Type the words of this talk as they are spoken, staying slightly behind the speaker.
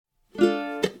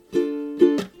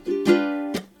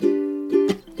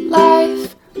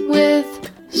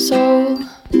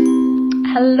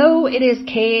Hello, it is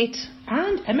Kate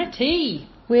and Emma T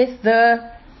with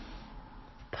the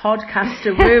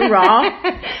podcaster Roo-Rah.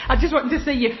 I just wanted to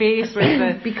see your face with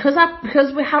the...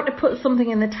 because we had to put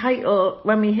something in the title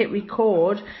when we hit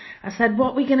record. I said,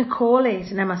 what are we going to call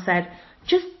it? And Emma said,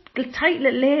 just title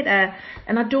it later,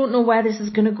 and I don't know where this is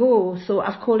going to go, so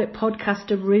I've called it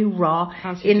podcaster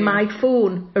Roo-Rah in my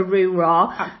phone, a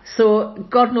Roo-Rah. So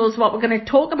God knows what we're going to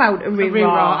talk about, a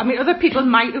Roo-Rah. I mean, other people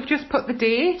might have just put the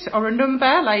date or a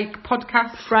number, like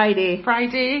podcast Friday,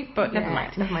 but never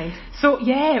mind. So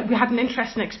yeah, we had an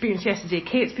interesting experience yesterday.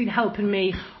 Kate's been helping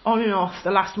me on and off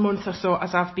the last month or so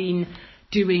as I've been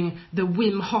doing the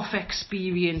Wim Hof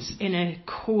experience in a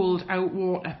cold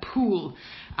outwater pool,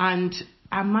 and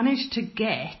I managed to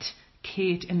get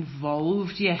Kate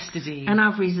involved yesterday. And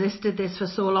I've resisted this for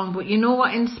so long, but you know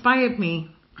what inspired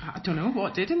me? I don't know,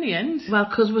 what did in the end? Well,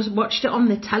 because we watched it on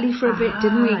the telly for a bit,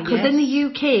 didn't we? Because in the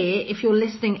UK, if you're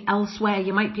listening elsewhere,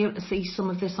 you might be able to see some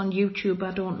of this on YouTube,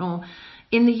 I don't know.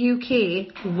 In the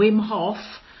UK, Wim Hof,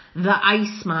 the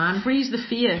Iceman. Freeze the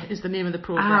Fear is the name of the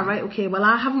programme. Ah, right, okay. Well,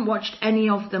 I haven't watched any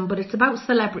of them, but it's about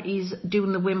celebrities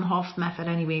doing the Wim Hof method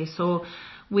anyway, so...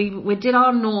 We did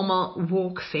our normal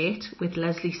walk fit with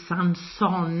Leslie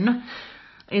Sanson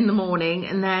in the morning,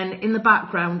 and then in the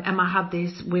background Emma had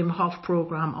this Wim Hof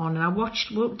programme on, and I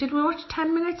watched, did we watch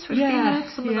 10 minutes, 15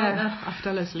 minutes, something like that?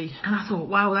 After Leslie. And I thought,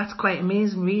 wow, that's quite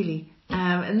amazing, really.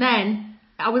 And then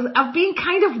I've been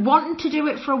kind of wanting to do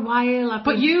it for a while.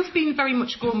 But you've been very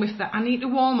much going with that. I need to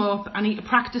warm up, I need to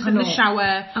practice in the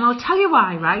shower. And I'll tell you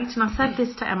why, right? And I said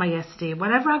this to Emma yesterday.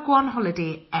 Whenever I go on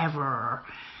holiday, ever,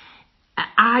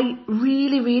 I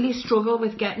really, really struggle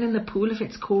with getting in the pool if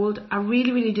it's cold. I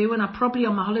really, really do. And I probably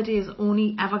on my holidays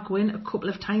only ever go in a couple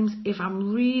of times if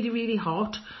I'm really, really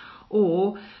hot,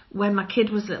 or when my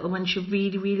kid was little, when she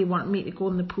really, really wanted me to go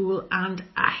in the pool. And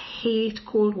I hate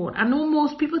cold water. I know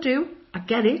most people do. I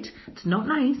get it. It's not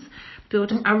nice.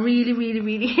 But I really, really,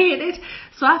 really hate it.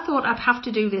 So I thought I'd have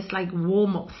to do this like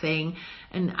warm-up thing.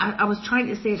 And I was trying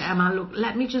to say to Emma, look,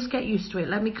 let me just get used to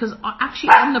it. Because actually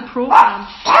on the programme,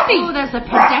 there's a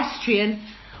pedestrian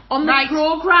on the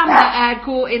programme that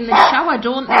go in the shower,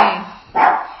 don't they?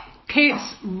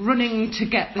 Kate's running to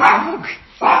get the dog.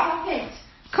 Stop it.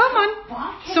 Come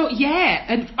on. So yeah,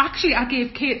 and actually I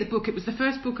gave Kate the book. It was the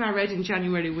first book I read in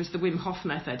January, was the Wim Hof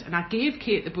Method, and I gave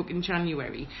Kate the book in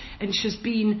January, and she's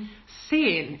been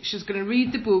saying she's going to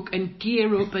read the book and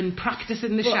gear up and practice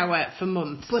in the shower for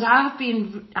months. But I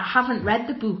haven't read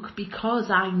the book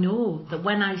because I know that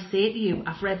when I say to you,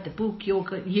 I've read the book, you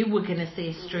were going to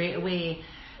say straight away,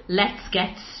 let's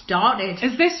get started.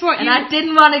 Is this what I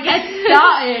didn't want to get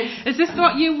started. Is this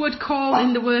what you would call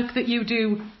in the work that you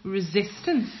do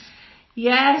resistance?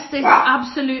 Yes, it's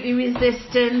absolutely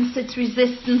resistance. It's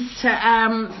resistance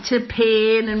to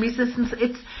pain and resistance.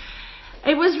 It's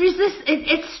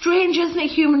strange, isn't it,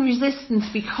 human resistance,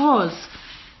 because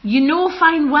you know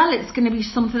fine well it's going to be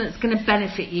something that's going to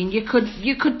benefit you, and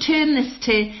you could turn this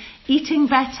to eating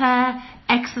better,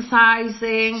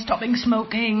 exercising, stopping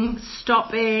smoking,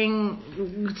 staying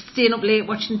up late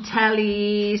watching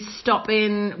telly,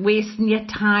 stopping wasting your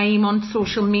time on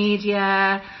social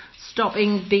media,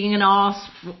 stopping being an arse,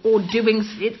 or doing,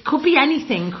 it could be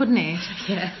anything, couldn't it?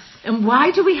 Yes. And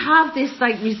why do we have this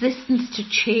like resistance to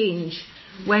change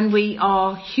when we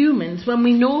are humans, when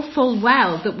we know full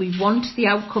well that we want the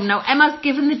outcome? Now Emma's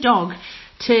given the dog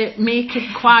to make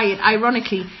it quiet,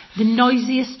 ironically, the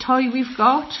noisiest toy we've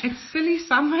got. It's silly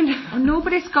salmon. Oh no,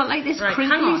 but it's got like this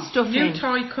crinkly stuff in. New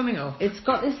toy coming up. It's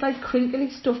got this like crinkly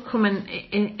stuff coming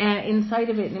inside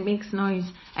of it, and it makes noise.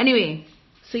 Anyway,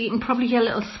 so you can probably hear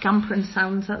little scampering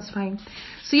sounds, that's fine.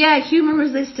 So yeah, human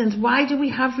resistance. Why do we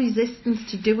have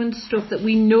resistance to doing stuff that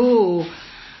we know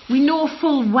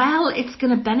full well it's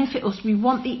going to benefit us? We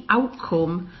want the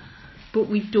outcome, but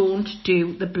we don't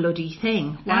do the bloody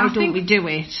thing. Why don't we do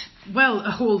it? Well,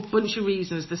 a whole bunch of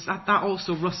reasons. That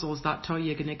also rustles, that toy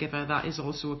you're going to give her. That is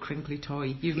also a crinkly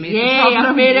toy. You've made the problem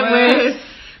I've made it worse.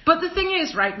 But the thing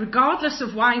is, right, regardless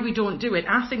of why we don't do it,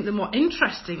 I think the more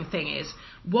interesting thing is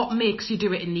what makes you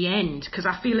do it in the end. Because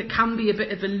I feel it can be a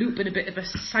bit of a loop and a bit of a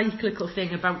cyclical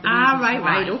thing about the reasons why.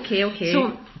 Right, okay.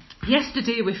 So,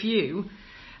 yesterday with you,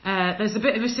 there's a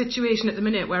bit of a situation at the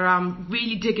minute where I'm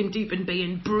really digging deep and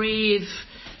being brave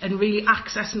and really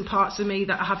accessing parts of me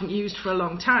that I haven't used for a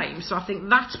long time. So I think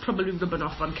that's probably rubbing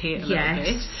off on Kate a little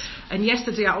bit. And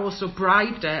yesterday I also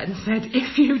bribed her and said,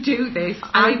 if you do this,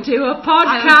 I'll do a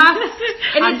podcast.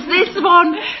 And it's this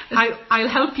one. I'll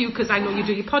help you because I know you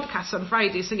do your podcast on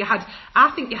Friday. So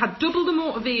I think you had double the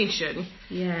motivation.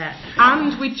 Yeah.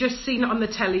 And we'd just seen it on the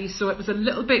telly, so it was a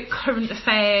little bit current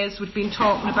affairs. We'd been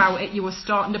talking about it. You were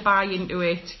starting to buy into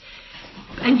it.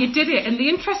 And you did it. And the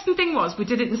interesting thing was, we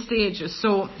did it in stages.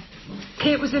 So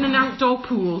Kate was in an outdoor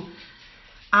pool.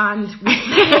 And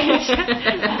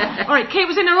alright, Kate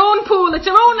was in her own pool. It's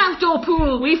her own outdoor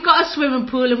pool. We've got a swimming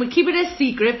pool and we keep it a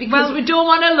secret because we don't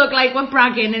want to look like we're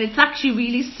bragging, and it's actually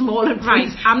really small and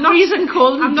freezing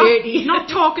cold and dirty. Not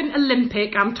talking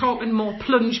Olympic, I'm talking more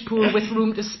plunge pool with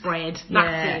room to spread.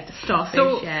 That's it. Starfish,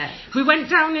 so we went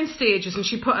down in stages, and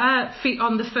she put her feet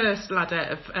on the first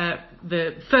ladder of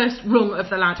the first rung of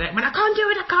the ladder. And went, I can't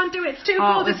do it, it's too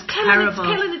cold, it's killing, it's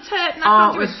hurting, I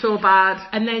can't do it. It was so bad.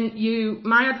 And then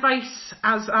my advice,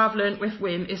 as I've learnt with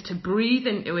Wim, is to breathe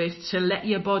into it, to let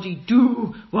your body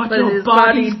do what your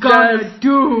body's gonna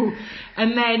do.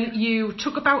 And then you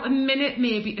took about a minute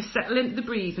maybe to settle into the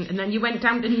breathing, and then you went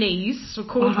down to knees, so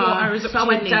cold water is up to your knees. So I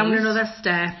went down another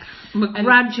step. We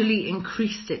gradually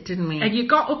increased it, didn't we? And you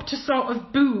got up to sort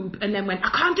of boob, and then went, I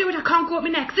can't do it, I can't go up my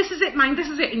neck, this is it, mine, this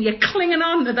is it, and you're clinging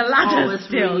on to the ladder. Oh,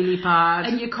 it's really bad.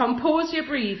 And you compose your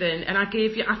breathing, and I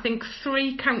gave you, I think,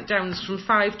 3 countdowns from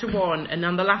 5 to 1, and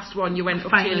on the last one you went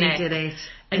up to your neck. Finally did it.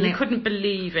 And you couldn't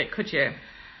believe it, could you?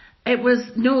 It was,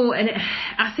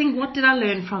 I think, what did I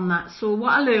learn from that? So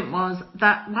what I learned was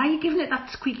that, why are you giving it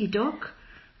that squeaky duck?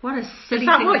 What a silly thing.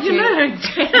 Is that what you learned?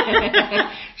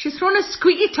 She's throwing a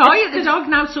squeaky toy at the dog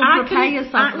now, so prepare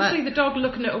yourself. I can see the dog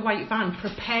looking at a white van,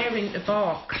 preparing to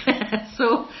bark.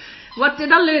 So, what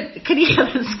did I learn? Can you hear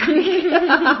the squeak?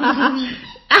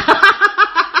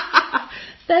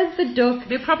 There's the duck.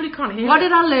 They probably can't hear it. What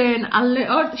did I learn?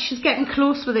 Oh, she's getting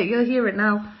close with it. You'll hear it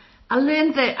now. I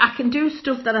learned that I can do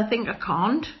stuff that I think I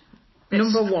can't.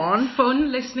 Number 1.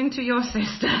 Fun listening to your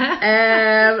sister.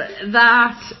 And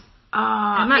that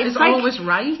is always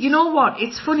right. You know what?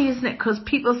 It's funny, isn't it? Because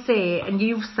people say, and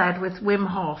you've said with Wim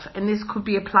Hof, and this could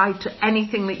be applied to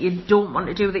anything that you don't want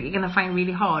to do that you're going to find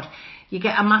really hard. You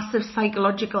get a massive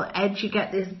psychological edge. You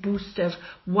get this boost of,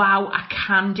 wow, I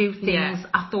can do things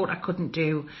I thought I couldn't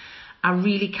do. I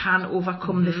really can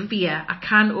overcome the fear. I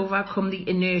can overcome the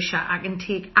inertia. I can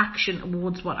take action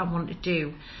towards what I want to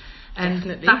do. And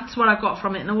Definitely. That's what I got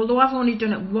from it. And although I've only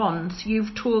done it once,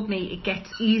 you've told me it gets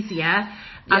easier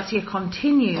as you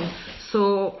continue.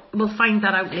 So we'll find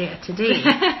that out later today.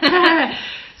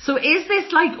 So is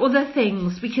this like other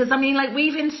things? Because I mean, like,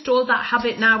 we've installed that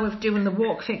habit now of doing the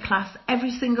Walk Fit class every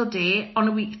single day on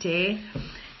a weekday.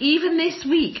 Even this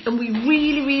week, and we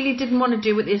really, really didn't want to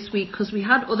do it this week because we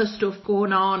had other stuff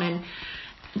going on.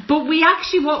 But we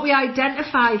actually, what we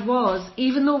identified was,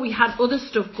 even though we had other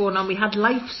stuff going on, we had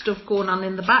life stuff going on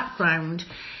in the background,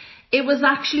 it was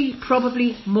actually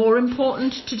probably more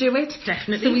important to do it.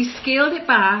 Definitely. So we scaled it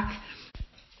back.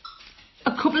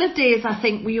 A couple of days, I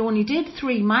think we only did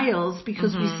 3 miles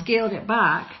because we scaled it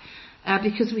back.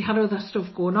 Because we had other stuff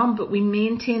going on, but we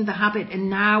maintained the habit, and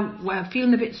now we're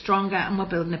feeling a bit stronger and we're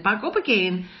building it back up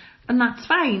again, and that's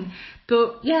fine.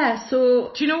 But yeah,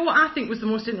 so do you know what I think was the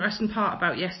most interesting part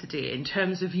about yesterday, in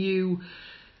terms of you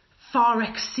far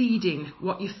exceeding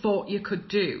what you thought you could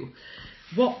do?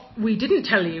 What we didn't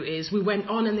tell you is we went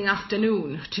on in the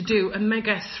afternoon to do a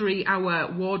mega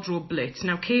 3-hour wardrobe blitz.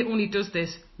 Now, Kate only does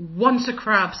this once a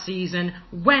crab season,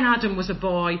 when Adam was a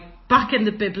boy, back in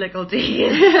the biblical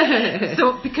days.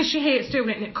 So, because she hates doing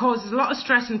it, and it causes a lot of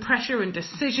stress and pressure and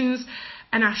decisions.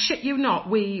 And I shit you not,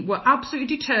 we were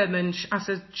absolutely determined. I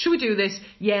said, should we do this?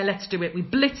 Yeah, let's do it. We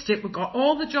blitzed it. We got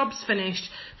all the jobs finished,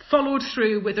 followed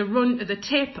through with a run to the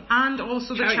tip and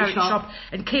also the charity shop.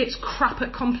 And Kate's crap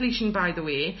at completion, by the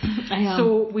way.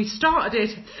 So we started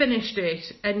it, finished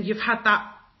it, and you've had that.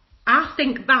 I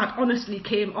think that honestly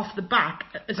came off the back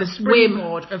as a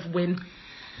springboard of Wim.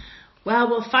 Well,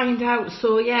 we'll find out.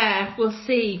 So yeah, we'll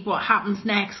see what happens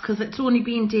next, because it's only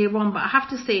been day 1. But I have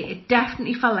to say, it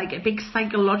definitely felt like a big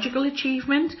psychological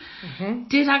achievement.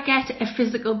 Did I get a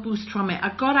physical boost from it? I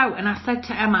got out and I said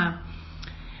to Emma,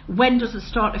 when does it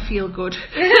start to feel good?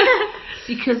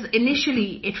 Because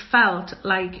initially it felt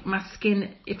like my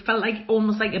skin, it felt like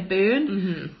almost like a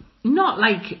burn. Not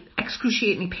like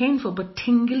excruciatingly painful, but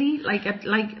tingly, like that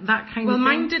kind of thing. Well,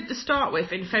 mine did to start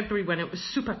with in February when it was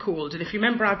super cold, and if you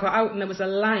remember, I got out and there was a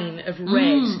line of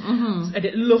red, and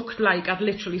it looked like I'd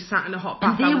literally sat in a hot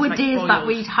bath. And there were days that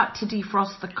we'd had to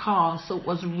defrost the car, so it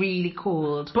was really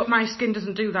cold. But my skin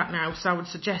doesn't do that now, so I would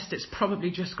suggest it's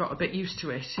probably just got a bit used to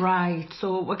it. Right,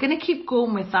 so we're going to keep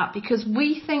going with that, because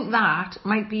we think that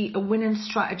might be a winning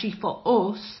strategy for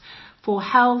us, for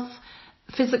health,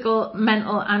 physical,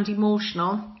 mental and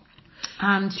emotional.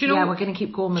 And we're going to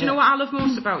keep going with it. Do you know what I love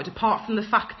most about it, apart from the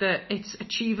fact that it's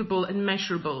achievable and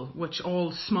measurable, which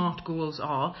all SMART goals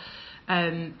are,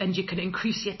 and you can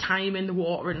increase your time in the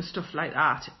water and stuff like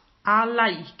that. I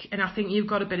like, and I think you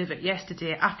got a bit of it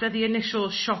yesterday, after the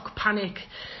initial shock, panic,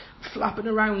 flapping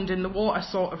around in the water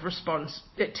sort of response,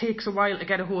 it takes a while to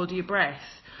get a hold of your breath.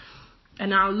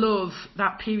 And I love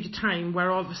that period of time where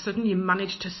all of a sudden you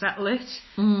manage to settle it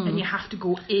and you have to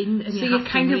go in and so you have you're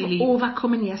kind really of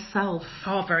overcoming yourself.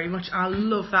 Oh, very much. I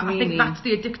love that. Really? I think that's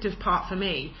the addictive part for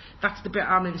me. That's the bit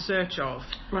I'm in search of.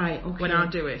 Right, okay. When I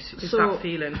do it, is that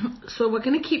feeling. So we're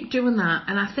going to keep doing that.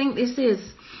 And I think this is...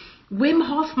 Wim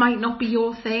Hof might not be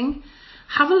your thing.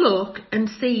 Have a look and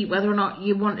see whether or not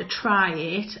you want to try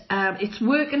it. It's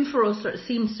working for us, or it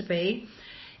seems to be.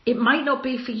 It might not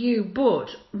be for you, but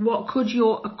what could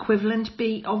your equivalent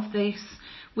be of this?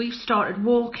 We've started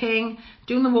walking,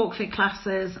 doing the Walk Fit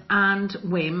classes, and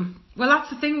Wim. Well, that's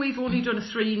the thing. We've only done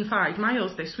 3 and 5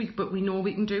 miles this week, but we know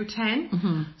we can do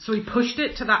 10. So we pushed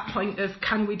it to that point of,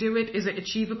 can we do it? Is it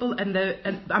achievable? And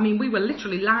I mean, we were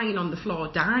literally lying on the floor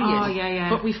dying. Oh, yeah.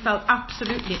 But we felt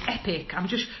absolutely epic. I'm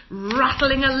just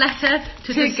rattling a letter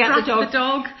to distract the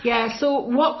dog. Yeah, so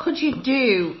what could you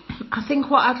do? I think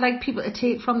what I'd like people to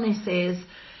take from this is,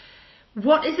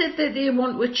 what is it that they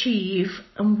want to achieve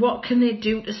and what can they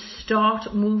do to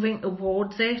start moving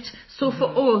towards it? So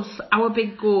for us, our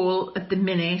big goal at the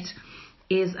minute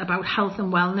is about health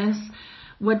and wellness.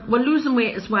 We're losing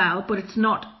weight as well, but it's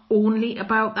not only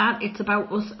about that. It's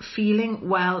about us feeling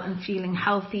well and feeling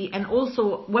healthy. And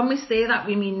also, when we say that,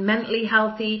 we mean mentally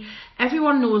healthy.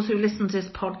 Everyone knows who listens to this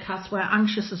podcast, we're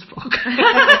anxious as fuck.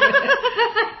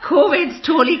 COVID's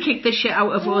totally kicked the shit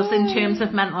out of us in terms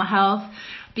of mental health,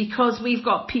 because we've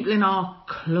got people in our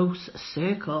close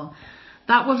circle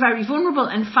that were very vulnerable,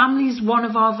 and family's one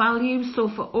of our values. So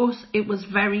for us, it was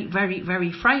very, very,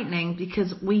 very frightening,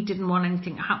 because we didn't want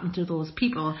anything to happen to those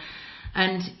people.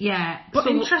 And but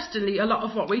interestingly, a lot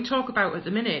of what we talk about at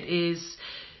the minute is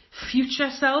future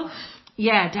self.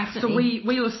 Yeah, definitely. So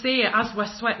we will say, as we're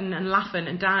sweating and laughing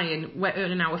and dying, we're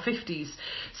earning our 50s.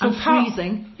 So and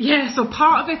freezing. Yeah, so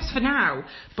part of it's for now,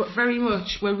 but very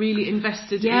much we're really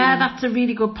invested in... Yeah, that's a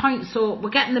really good point. So we're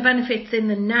getting the benefits in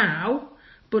the now,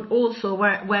 but also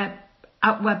we're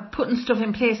putting stuff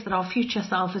in place that our future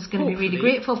self is going to be really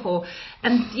grateful for.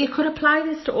 And you could apply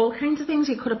this to all kinds of things.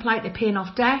 You could apply it to paying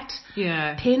off debt.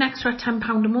 Yeah. Pay an extra £10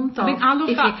 a month off, you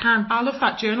can. I love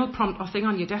that journal prompt or thing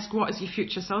on your desk. What is your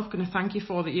future self going to thank you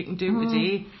for that you can do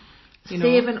today?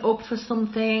 Saving up for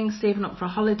something, saving up for a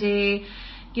holiday.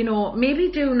 You know, maybe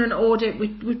doing an audit.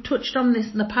 We've touched on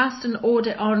this in the past, an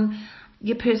audit on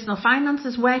your personal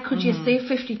finances. Where could you save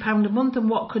 £50 a month, and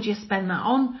what could you spend that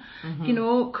on? You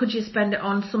know, could you spend it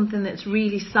on something that's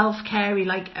really self-care,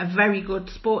 like a very good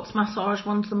sports massage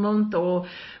once a month, or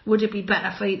would it be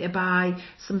better for you to buy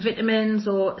some vitamins,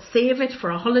 or save it for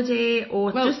a holiday,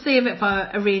 or just save it for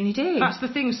a rainy day? That's the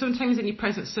thing. Sometimes in your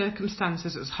present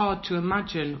circumstances, it's hard to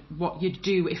imagine what you'd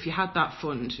do if you had that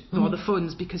fund or the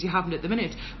funds, because you haven't at the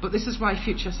minute. But this is why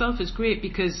future self is great,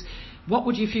 because what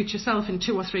would your future self in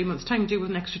 2 or 3 months' time do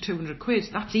with an extra 200 quid?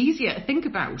 That's easier to think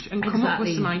about and come up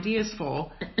with some ideas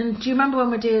for. And do you remember when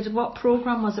we did, what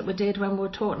programme was it we did when we were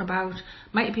talking about,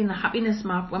 might have been the happiness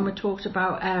map, when we talked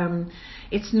about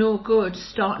it's no good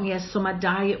starting your summer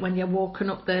diet when you're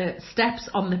walking up the steps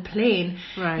on the plane.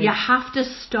 Right. You have to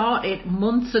start it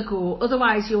months ago,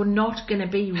 otherwise you're not going to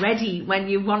be ready when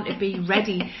you want to be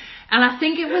ready. And I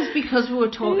think it was because we were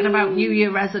talking about New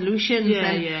Year resolutions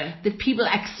that people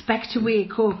expect to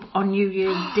wake up on New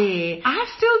Year's Day. I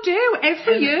still do,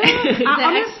 every year.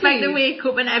 They expect to wake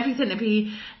up and everything to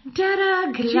be,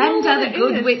 Glenda the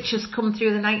good witch has come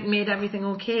through the night and made everything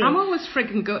okay. I'm always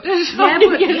frigging gutted.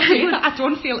 I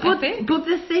don't feel epic. But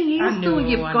the thing is, though,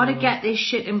 you've got to get this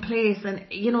shit in place. And,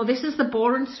 you know, this is the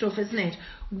boring stuff, isn't it?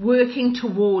 Working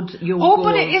towards your goals.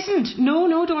 But it isn't.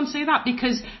 No, don't say that,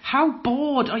 because how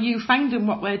bored are you finding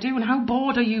what we're doing? How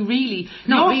bored are you really?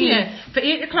 Not really. Here for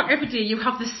 8 o'clock every day, you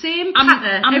have the same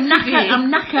pattern I'm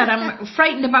knackered. I'm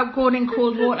frightened about going in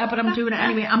cold water, but I'm doing it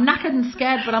anyway. I'm knackered and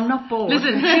scared, but I'm not bored.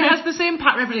 Listen, she has the same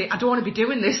pattern every day. I don't want to be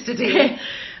doing this today.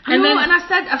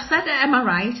 I've said to Emma,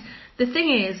 right, the thing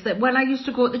is that when I used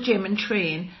to go to the gym and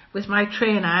train with my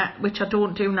trainer, which I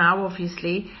don't do now,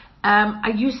 obviously,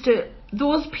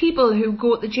 those people who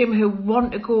go to the gym who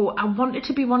want to go, I wanted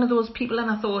to be one of those people, and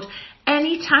I thought,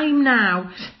 any time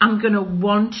now, I'm going to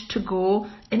want to go,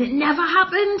 and it never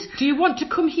happened. Do you want to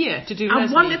come here to do I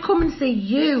Leslie? want to come and see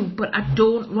you, but I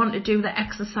don't want to do the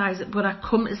exercise, but I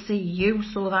come to see you,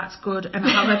 so that's good, and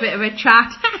have a bit of a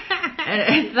chat.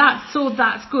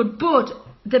 That's good, but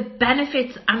the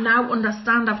benefits I now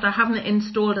understand after having it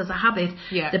installed as a habit.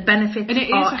 Yeah. The benefits and it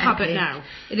is are a habit epic. now.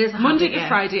 It is a Monday habit, to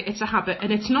Friday, it's a habit,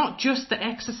 and it's not just the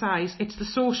exercise, it's the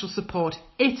social support,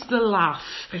 it's the laugh.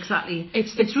 Exactly.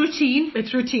 It's routine.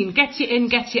 It's routine. Gets you in,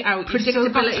 gets you out. You've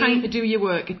still got time to do your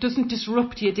work. It doesn't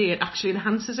disrupt your day, it actually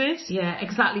enhances it. Yeah,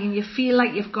 exactly. And you feel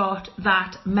like you've got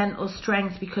that mental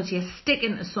strength because you're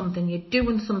sticking to something, you're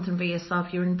doing something for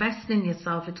yourself, you're investing in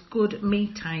yourself. It's good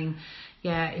me time.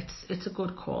 Yeah, it's a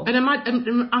good call.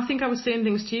 And I think I was saying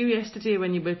things to you yesterday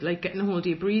when you were like getting a hold of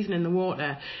your breathing in the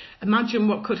water. Imagine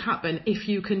what could happen if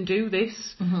you can do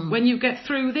this. Mm-hmm. When you get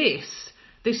through this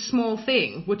small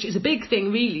thing, which is a big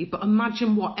thing really, but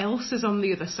imagine what else is on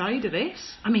the other side of this.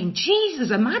 I mean,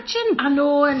 Jesus, imagine. I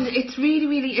know, and it's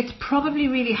probably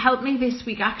really helped me this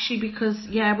week actually, because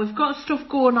we've got stuff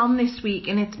going on this week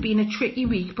and it's been a tricky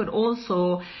week, but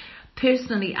also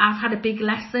personally, I've had a big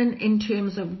lesson in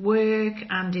terms of work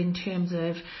and in terms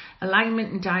of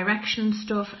alignment and direction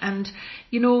stuff. And,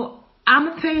 I'm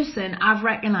a person, I've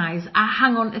recognised, I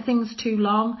hang on to things too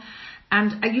long.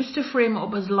 And I used to frame it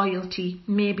up as loyalty.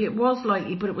 Maybe it was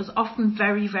loyalty, but it was often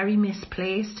very, very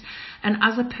misplaced. And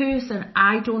as a person,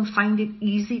 I don't find it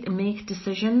easy to make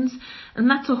decisions. And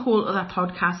that's a whole other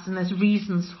podcast, and there's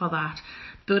reasons for that.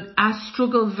 But I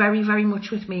struggle very, very much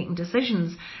with making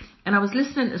decisions. And I was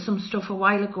listening to some stuff a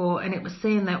while ago, and it was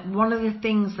saying that one of the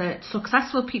things that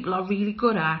successful people are really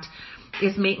good at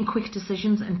is making quick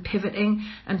decisions and pivoting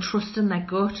and trusting their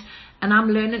gut. And I'm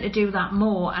learning to do that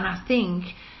more. And I think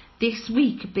this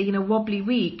week, being a wobbly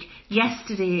week,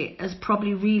 yesterday has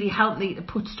probably really helped me to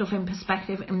put stuff in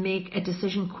perspective and make a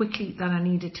decision quickly that I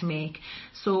needed to make.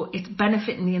 So it's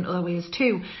benefiting me in other ways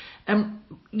too.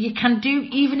 You can do,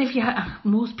 even if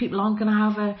most people aren't going to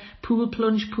have a pool,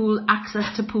 plunge pool,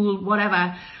 access to pool,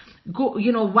 whatever. Go,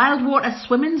 wild water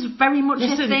swimming's very much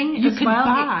a thing you as can well.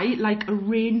 buy like a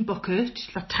rain bucket,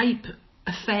 a type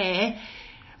affair,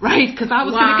 right? Because I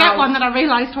was going to get one that I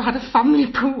realised had a family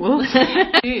pool.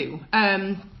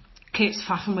 Kate's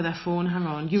faffing with her phone. Hang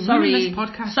on, you ruined this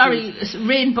podcast. Sorry,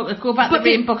 rain bucket. Go back to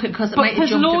rain bucket because it might have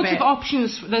jumped a bit. But there's loads of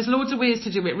options. There's loads of ways to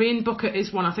do it. Rain bucket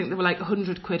is one. I think they were like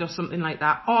 £100 or something like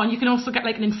that. Oh, and you can also get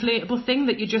like an inflatable thing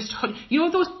that you just,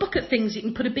 those bucket things you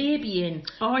can put a baby in.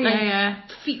 Oh yeah,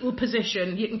 fetal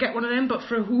position. You can get one of them, but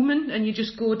for a human, and you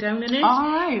just go down in it. Oh,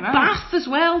 right. Bath as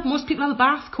well. Most people have a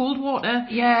bath, cold water.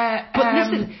 Yeah, but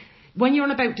listen. When you're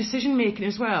on about decision making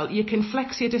as well, you can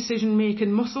flex your decision making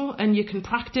muscle and you can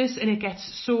practice, and it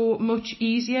gets so much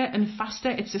easier and faster.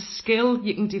 It's a skill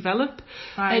you can develop.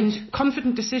 Right. And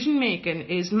confident decision making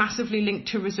is massively linked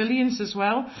to resilience as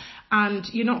well. And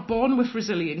you're not born with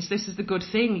resilience. This is the good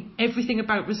thing. Everything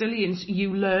about resilience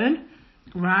you learn.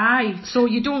 Right. So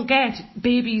you don't get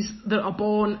babies that are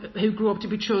born who grow up to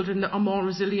be children that are more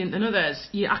resilient than others.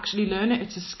 You actually learn it.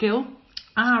 It's a skill.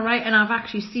 Ah, right, and I've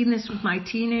actually seen this with my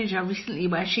teenager recently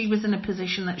where she was in a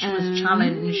position that she was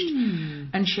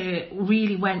challenged, and she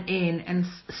really went in and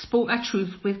spoke her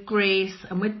truth with grace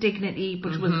and with dignity,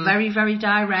 but was very, very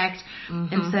direct,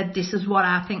 and said, this is what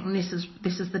I think and this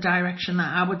is the direction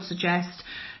that I would suggest.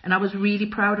 And I was really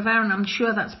proud of her, and I'm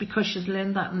sure that's because she's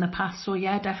learned that in the past. So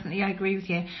yeah, definitely I agree with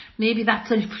you. Maybe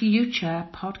that's a future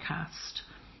podcast.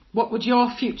 What would your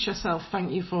future self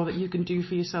thank you for that you can do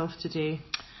for yourself today?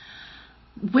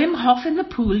 Wim Hof in the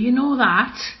pool, you know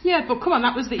that. Yeah, but come on,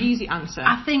 that was the easy answer.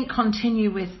 I think continue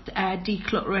with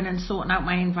decluttering and sorting out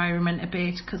my environment a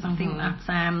bit, because I think that's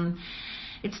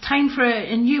it's time for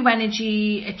a new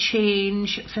energy, a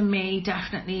change for me,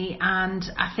 definitely. And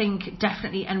I think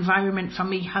definitely environment for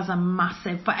me has a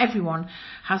massive, for everyone,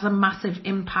 has a massive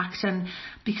impact. And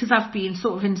because I've been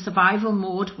sort of in survival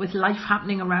mode with life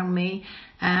happening around me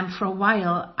for a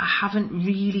while, I haven't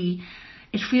really,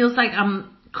 it feels like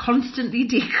I'm constantly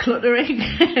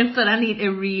decluttering, but I need to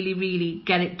really, really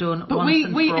get it done. But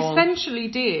we essentially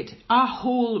did our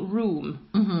whole room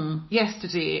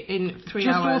yesterday in 3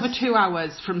 hours. Just over 2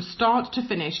 hours from start to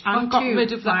finish, and got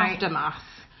rid of the aftermath.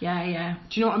 Yeah.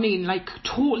 Do you know what I mean? Like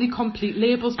totally complete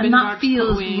labels, and that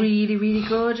feels really, really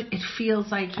good. It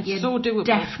feels like it's so doable.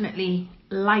 Definitely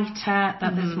lighter,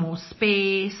 that there's more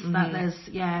space, that there's,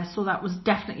 so that was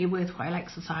definitely a worthwhile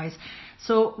exercise.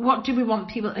 So what do we want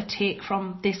people to take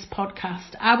from this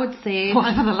podcast? I would say...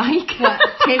 Whatever they like.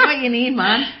 Take what you need,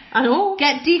 man. I know.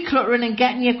 Get decluttering and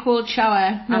get in your cold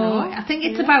shower. I know. I think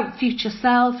it's about future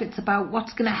self. It's about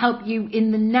what's going to help you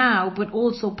in the now, but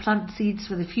also plant seeds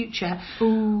for the future.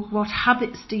 Ooh. What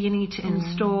habits do you need to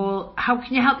install? How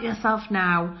can you help yourself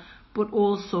now, but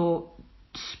also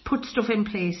put stuff in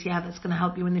place, that's going to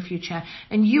help you in the future.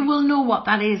 And you will know what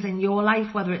that is in your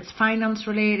life, whether it's finance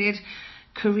related,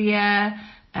 career,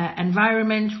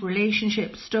 environment,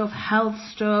 relationship stuff, health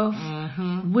stuff,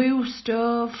 woo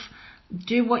stuff.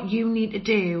 Do what you need to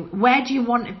do. Where do you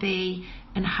want to be,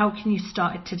 and how can you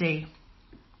start it today?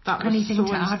 That was Anything so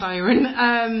to add? inspiring.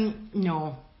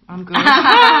 No, I'm good.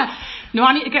 No,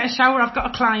 I need to get a shower. I've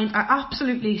got a client. I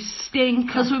absolutely stink.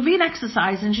 Because we've been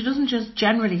exercising, she doesn't just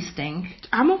generally stink.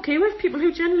 I'm okay with people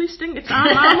who generally stink.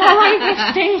 I'm alright with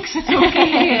stinks. It's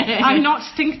okay. I'm not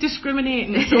stink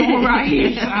discriminating. It's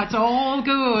alright. That's all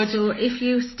good. So if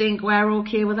you stink, we're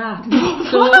okay with that.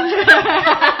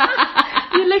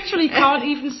 You literally can't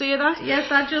even say that.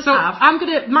 Yes, I just so have.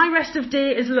 My rest of day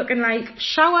is looking like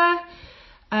shower,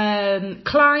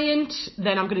 client,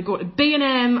 then I'm going to go to B&M,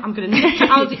 I'm going to nip to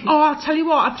Aldi. Oh, I'll tell you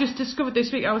what, I've just discovered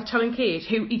this week, I was telling Kate,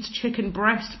 who eats chicken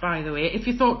breast, by the way. If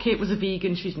you thought Kate was a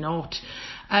vegan, she's not.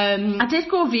 I did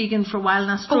go vegan for a while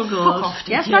and I struggled. Oh, fuck off,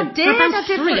 yes, you? I did. For about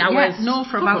 3 hours. No,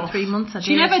 for about 3 months I did.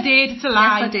 She never did, it's a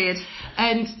lie. Yes, I did.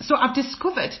 And so I've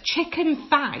discovered chicken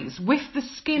thighs with the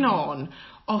skin on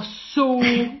are so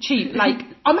cheap. Like,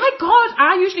 oh my God,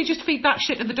 I usually just feed that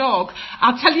shit to the dog.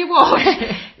 I'll tell you what,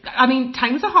 I mean,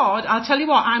 times are hard. I'll tell you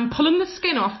what, I'm pulling the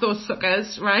skin off those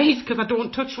suckers, right? Because I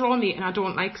don't touch raw meat and I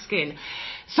don't like skin.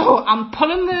 So I'm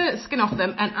pulling the skin off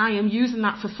them and I am using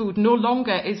that for food. No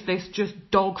longer is this just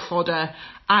dog fodder.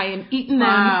 I am eating them.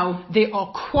 Wow. They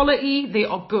are quality. They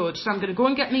are good. So I'm going to go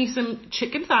and get me some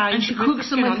chicken thighs. And she cooks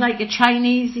them with like a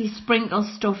Chinesey sprinkle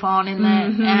stuff on in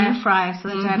the air fryer, so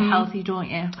they're dead healthy, don't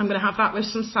you? I'm going to have that with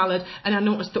some salad. And I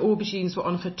noticed the aubergines were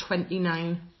on for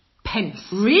 29 pence.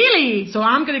 Really? So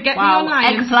I'm going to get me Wow.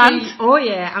 online Eggplant. and see. Oh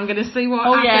yeah, I'm going to see what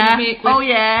I can make with eggplant.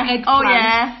 Oh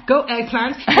yeah. Go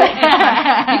eggplant. Go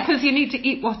eggplant. Because you need to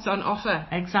eat what's on offer.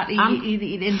 Exactly.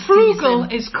 Eat in Frugal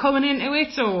season. is coming into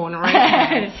its own right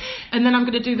now. And then I'm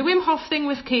going to do the Wim Hof thing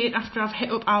with Kate after I've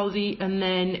hit up Aldi, and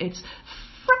then it's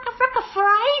Fricka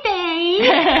Friday.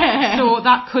 So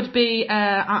that could be,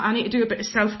 I need to do a bit of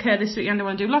self-care this weekend. I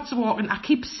want to do lots of walking. I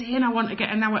keep saying I want to get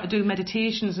an hour to do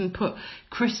meditations and put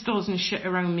crystals and shit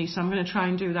around me, so I'm going to try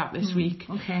and do that this week.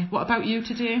 Okay. What about you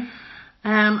today?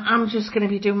 I'm just going to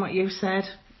be doing what you said.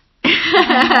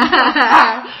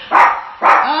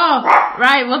 Oh,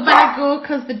 right, well better go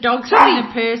because the dog's being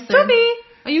a person. Tubby,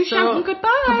 are you shouting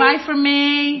goodbye? Goodbye from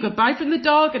me. Goodbye from the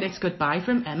dog, and it's goodbye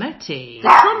from Emma T. The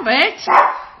trumpet.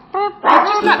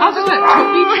 I'll just let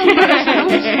Tubby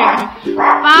trumpet.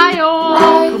 Bye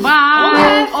all.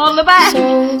 Goodbye. All the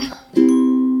best.